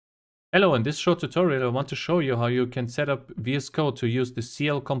Hello, in this short tutorial I want to show you how you can set up VsCode to use the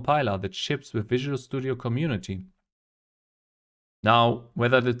CL compiler that ships with Visual Studio Community. Now,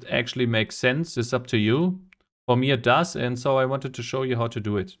 whether that actually makes sense is up to you. For me it does, and so I wanted to show you how to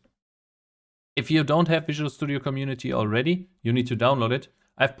do it. If you don't have Visual Studio Community already, you need to download it.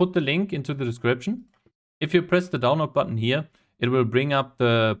 I've put the link into the description. If you press the download button here, it will bring up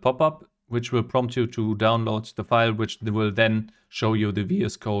the pop-up which will prompt you to download the file, which will then show you the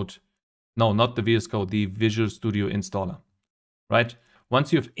VsCode. No, not the VsCode, the Visual Studio installer, right?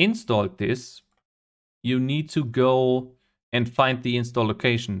 Once you've installed this, you need to go and find the install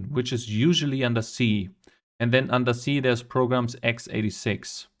location, which is usually under C. And then under C, there's programs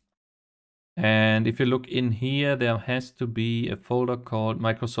x86. And if you look in here, there has to be a folder called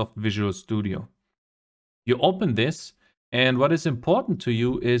Microsoft Visual Studio. You open this, and what is important to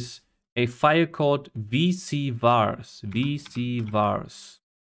you is a file called VsVars. VsVars.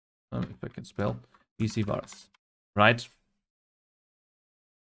 If I can spell VsVars, right?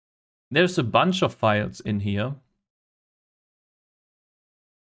 There's a bunch of files in here.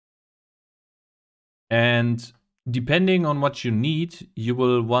 And depending on what you need, you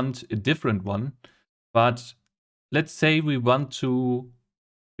will want a different one. But let's say we want to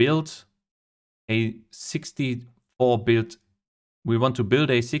build a 64-bit, we want to build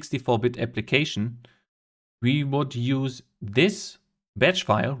a 64-bit application. We would use this batch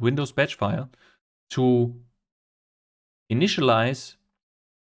file, Windows batch file, to initialize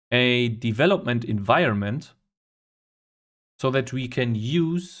a development environment so that we can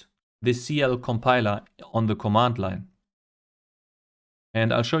use the CL compiler on the command line.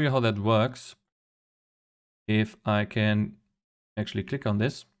 And I'll show you how that works. If I can actually click on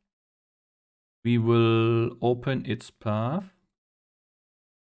this, we will open its path.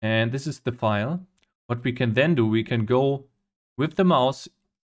 And this is the file. What we can then do, we can go with the mouse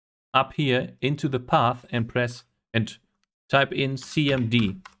up here into the path and press and type in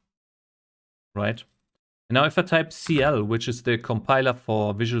CMD, right? And now if I type CL, which is the compiler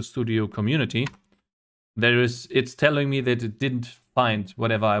for Visual Studio Community, it's telling me that it didn't find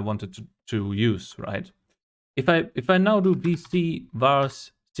whatever I wanted to use, right? If I now do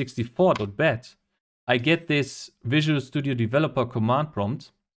vsvars64.bat, I get this Visual Studio Developer command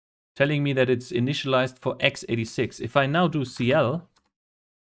prompt telling me that it's initialized for x86. If I now do CL,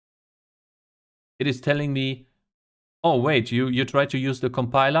 it is telling me, oh wait, you try to use the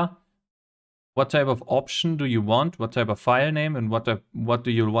compiler. What type of option do you want? What type of file name? And what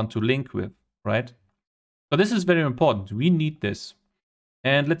do you want to link with, right? So this is very important. We need this.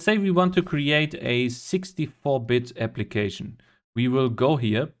 And let's say we want to create a 64-bit application. We will go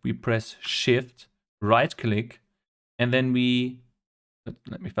here, we press Shift, right click, and then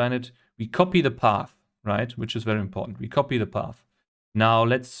let me find it. We copy the path, right? Which is very important. We copy the path. Now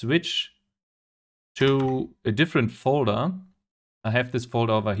let's switch to a different folder. I have this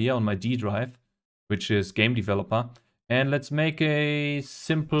folder over here on my D drive, which is game developer. And let's make a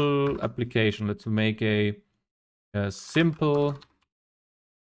simple application. Let's make a simple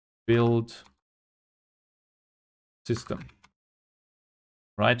build system,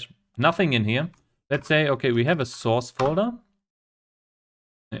 right? Nothing in here. Let's say, okay, we have a source folder.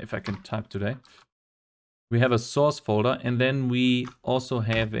 If I can type today. We have a source folder, and then we also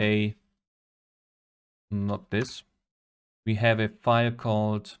have a, not this, we have a file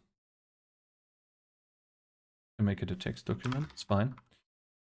called, I make it a text document, it's fine.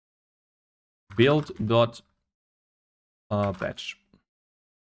 Build.batch.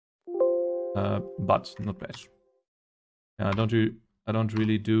 But not batch. I don't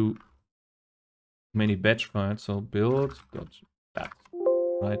really do many batch files, so build.batch.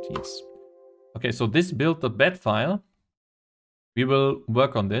 Right, yes. Okay, so this build.bat file, we will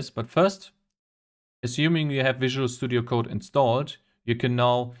work on this, but first, assuming you have Visual Studio Code installed, you can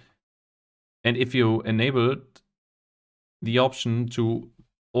now, and if you enabled the option to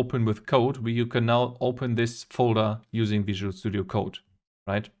open with code, you can now open this folder using Visual Studio Code,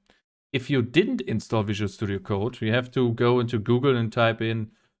 right? If you didn't install Visual Studio Code, you have to go into Google and type in,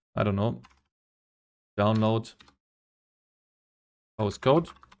 I don't know, download VsCode,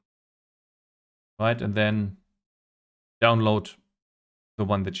 right? And then download the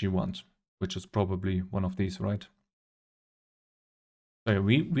one that you want, which is probably one of these, right? So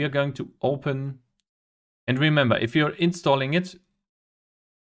we are going to open, and remember, if you're installing it,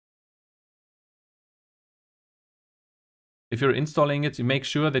 you make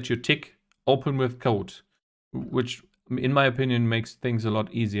sure that you tick open with code, which in my opinion makes things a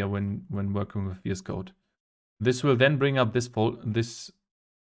lot easier when working with VsCode. This will then bring up this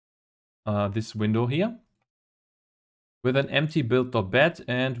window here. with an empty build.bat,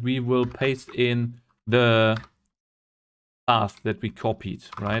 and we will paste in the path that we copied,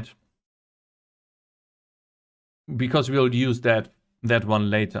 right? Because we'll use that one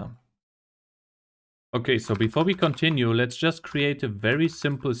later. Okay, so before we continue, let's just create a very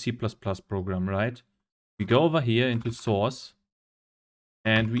simple C++ program, right? We go over here into source,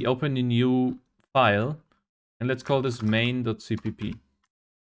 and we open a new file, and let's call this main.cpp,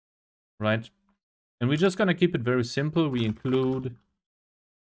 right? And we're just gonna keep it very simple. We include,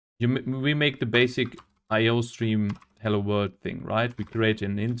 we make the basic IO stream hello world thing, right? We create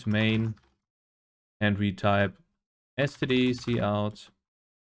an int main, and we type std cout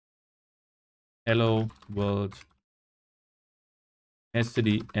hello world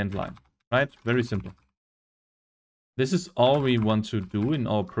std end line, right? Very simple. This is all we want to do in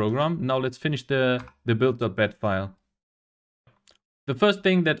our program. Now let's finish the build.bat file. The first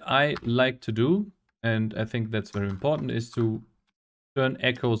thing that I like to do, and I think that's very important, is to turn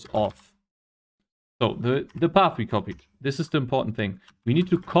echoes off. So the path we copied, this is the important thing. We need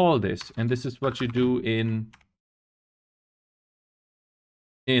to call this, and this is what you do in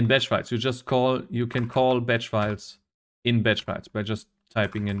batch files. You can call batch files in batch files by just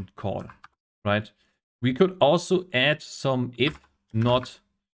typing in call, right? We could also add some if not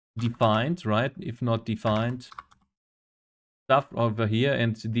defined, right? If not defined stuff over here,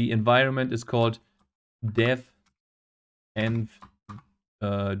 and the environment is called dev and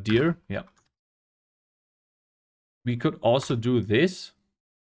dir. Yeah. We could also do this,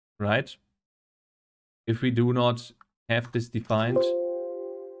 right? If we do not have this defined,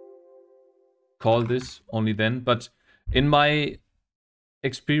 call this only then. But in my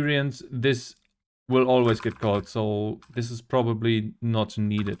experience, this will always get called, so this is probably not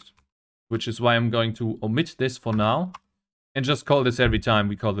needed, which is why I'm going to omit this for now and just call this every time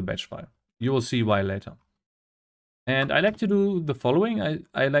we call the batch file. You will see why later. And I like to do the following.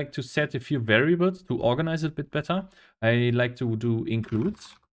 I like to set a few variables to organize it a bit better. I like to do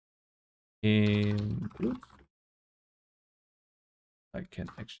includes. I can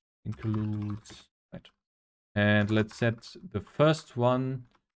actually include, right. And let's set the first one.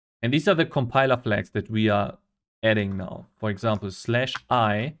 And these are the compiler flags that we are adding now. For example,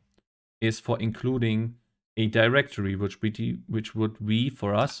 /i is for including a directory, which would be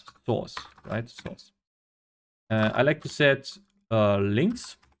for us source, right? Source. I like to set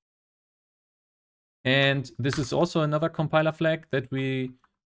links. And this is also another compiler flag that we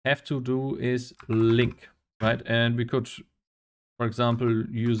have to do is link, right? And we could, for example,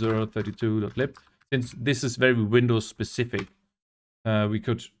 user32.lib. Since this is very Windows specific, we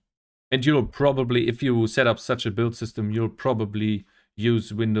could, and you'll probably, if you set up such a build system, you'll probably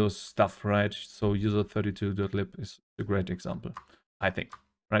use Windows stuff, right? So user32.lib is a great example, I think,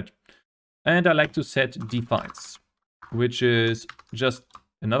 right? And I like to set defines, which is just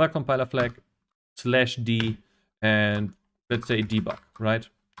another compiler flag, /d, and let's say debug, right?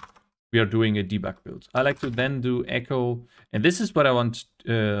 We are doing a debug build. I like to then do echo, and this is what I want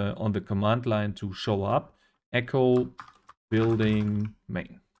on the command line to show up, echo building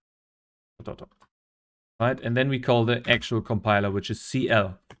main. Right, and then we call the actual compiler, which is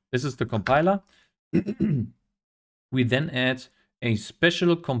CL. This is the compiler. We then add a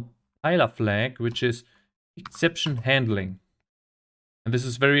special compiler flag, which is exception handling. And this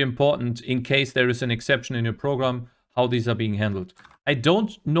is very important in case there is an exception in your program, how these are being handled. I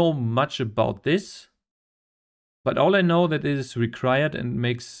don't know much about this, but all I know that it is required and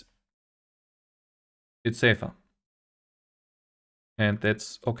makes it safer. And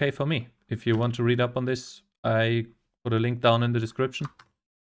that's okay for me. If you want to read up on this, I put a link down in the description.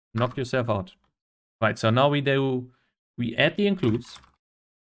 Knock yourself out. Right, so now we add the includes.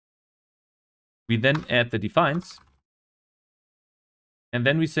 We then add the defines. And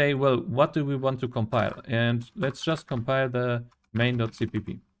then we say, well, what do we want to compile? And let's just compile the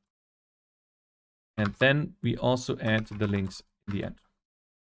main.cpp. And then we also add the links in the end.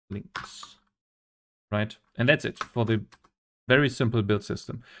 Links. Right? And that's it for the very simple build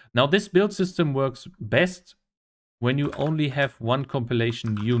system. Now, this build system works best when you only have one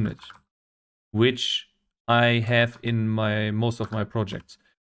compilation unit, which I have in most of my projects.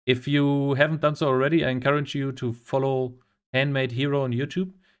 If you haven't done so already, I encourage you to follow Handmade Hero on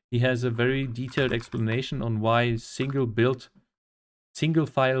YouTube. He has a very detailed explanation on why single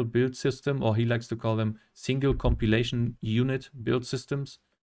file build system, or he likes to call them single compilation unit build systems,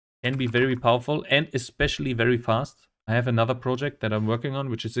 can be very powerful and especially very fast. I have another project that I'm working on,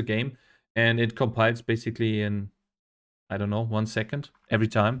 which is a game, and it compiles basically in, I don't know, 1 second every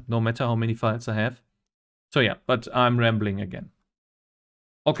time, no matter how many files I have. So yeah, but I'm rambling again.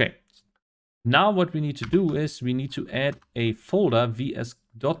 Okay, Now what we need to do is we need to add a folder vs.vscode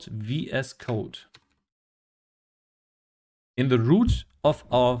in the root of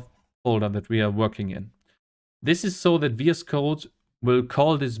our folder that we are working in. This is so that VsCode will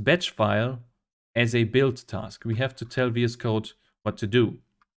call this batch file as a build task. We have to tell VsCode what to do.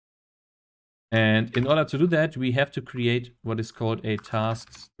 And in order to do that, we have to create what is called a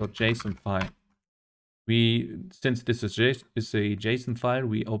tasks.json file. Since this is a JSON file,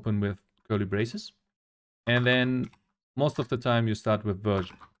 we open with curly braces. And then most of the time you start with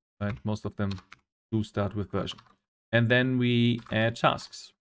version, right? Most of them do start with version. And then we add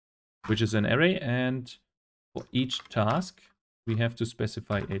tasks, which is an array. And for each task, we have to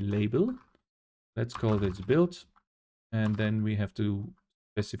specify a label. Let's call this build. And then we have to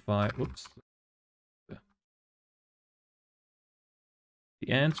specify, the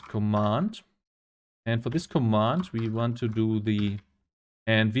end command. And for this command, we want to do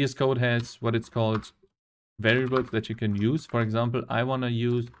and VS Code has what it's called variables that you can use. For example, I want to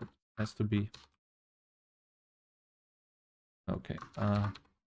use, it has to be, okay,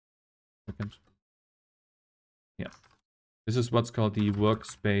 second. Yeah, this is what's called the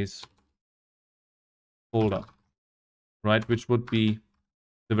workspace folder, right? Which would be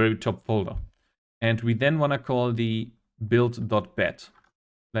the very top folder. And we then want to call the build.bat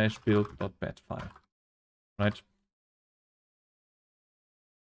 /build.bat file, right?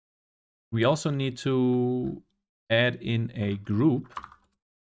 We also need to add in a group.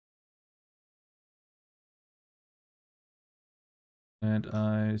 And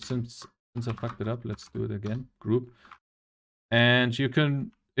since I fucked it up, let's do it again. Group. And you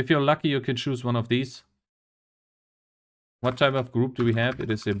can, if you're lucky, you can choose one of these. What type of group do we have? It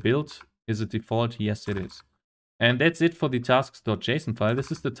is a build. Is it default? Yes, it is. And that's it for the tasks.json file.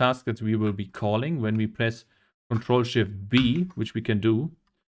 This is the task that we will be calling when we press Ctrl+Shift+B, which we can do.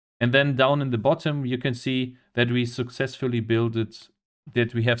 And then down in the bottom, you can see that we successfully built it,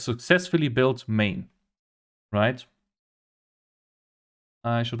 that we have successfully built main, right?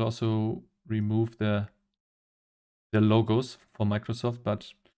 I should also remove the logos for Microsoft,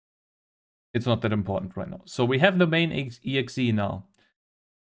 but it's not that important right now. So we have the main exe now.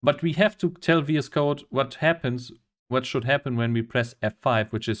 But we have to tell VS Code what should happen when we press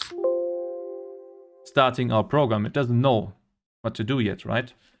F5, which is starting our program. It doesn't know what to do yet,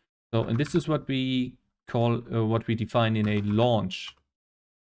 right? So, and this is what we call, what we define in a launch.json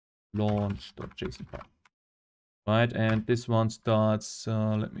file, right? And this one starts,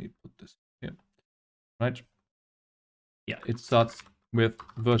 let me put this here, right? Yeah, it starts with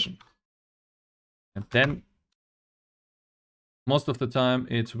version. And then most of the time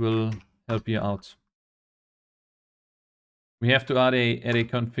it will help you out. We have to add a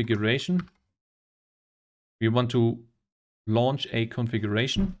configuration. We want to launch a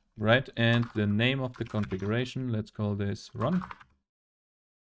configuration, right? And the name of the configuration, let's call this run.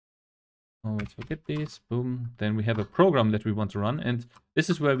 Oh, let's forget this. Boom. Then we have a program that we want to run, and this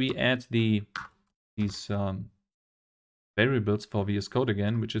is where we add these variables for VS Code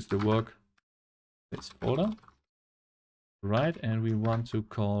again, which is the workspace folder. Right, and we want to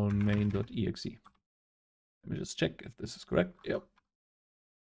call main.exe. Let me just check if this is correct. Yep.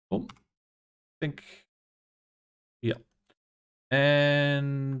 Boom. I think. Yeah.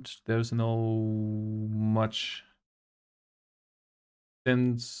 And there's no much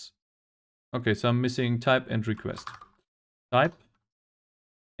since. Okay, so I'm missing type and request. Type.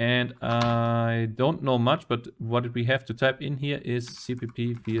 And I don't know much, but what we have to type in here is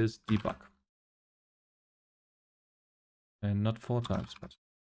cpp vs debug. And not 4 times, but...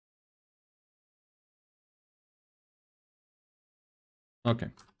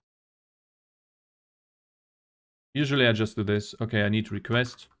 Okay. Usually I just do this. Okay, I need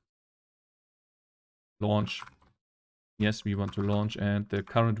request. Launch. Yes, we want to launch. And the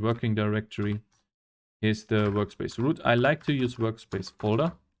current working directory is the workspace root. I like to use workspace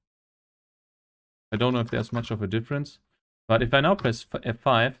folder. I don't know if there's much of a difference. But if I now press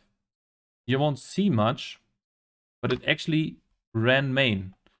F5, you won't see much. But it actually ran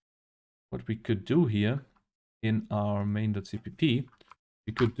main. What we could do here in our main.cpp,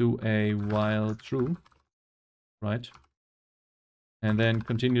 we could do a while true, right? And then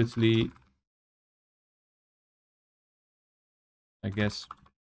continuously, I guess,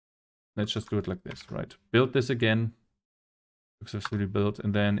 let's just do it like this, right? Build this again, successfully built,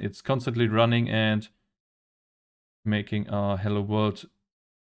 and then it's constantly running and making our hello world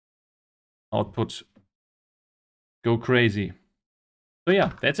output go crazy. So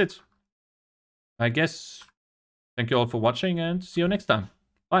yeah, that's it. I guess, thank you all for watching and see you next time.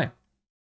 Bye.